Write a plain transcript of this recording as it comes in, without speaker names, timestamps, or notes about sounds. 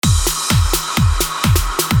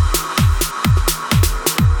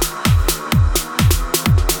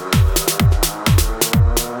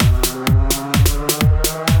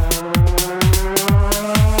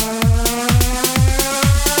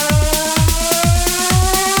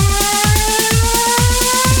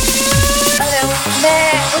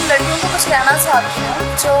कहना चाहती हूँ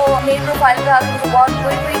जो मेरी प्रोफाइल पे आकर मुझे बहुत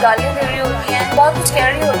बुरी बुरी गालियाँ दे रही होती हैं, बहुत कुछ कह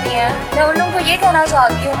रही होती हैं, मैं उन लोगों को ये कहना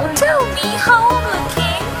चाहती हूँ, tell me how I'm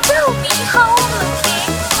looking, tell me how I'm looking,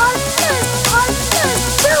 hotness, hotness,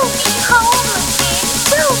 tell me how I'm looking,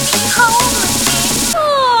 tell me how I'm looking.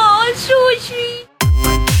 Oh, so sweet.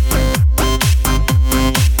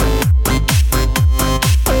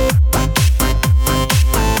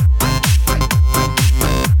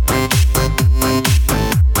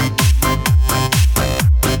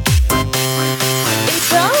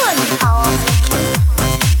 Hello,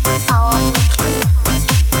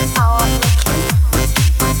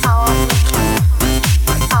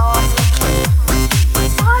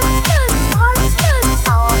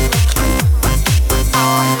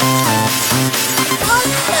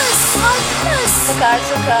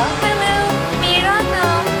 मेरा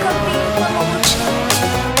नाम कंदील बलोच है।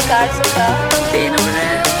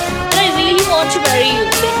 I really want to marry you,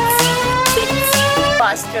 Bitsy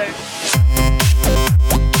bastard.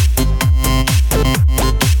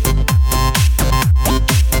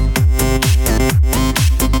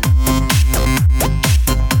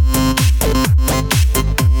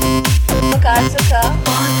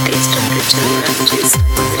 बहुत तेज temperature हो रहा है मुझे,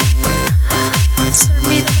 sir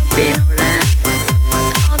मेरा पेन हो रहा है,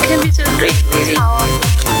 आँखें भी चल रही है मेरी।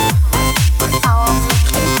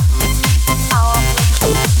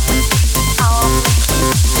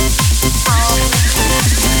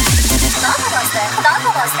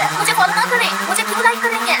 मुझे फॉलो ना करें, मुझे क्यों लाइक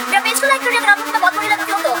करेंगे? मेरा पेज क्यों लाइक करेंगे? अगर आपको मैं बहुत बुरी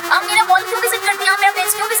लगती हूँ तो आप मेरा वॉल क्यों विजिट करती हैं? आप मेरा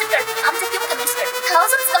पेज क्यों विजिट करती हैं? आप मुझे क्यों कमेंट्स करती हैं?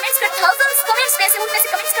 थाउजेंड्स कमेंट्स में से उनमें से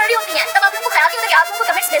कमेंट्स कर रही होती हैं, तब आप लोगों को ख्याल नहीं होता कि आप लोगों को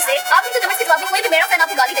कमेंट्स में से आप इनके कमेंट्स के जवाब में कोई भी मेरा फैन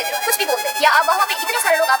आपको गाली देते हो, कुछ भी बोलते हैं, या आप वहाँ पे इतने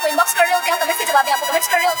सारे लोग आपको इनबॉक्स कर रहे होते हैं, कमेंट्स के जवाब में आपको कमेंट्स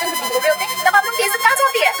कर रहे होते हैं, कुछ भी बोल रहे होते हैं, तब आप लोगों की इज्जत कहाँ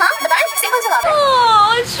जाती है? हाँ बताएं, सिंपल जवाब है।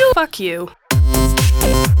 Fuck you.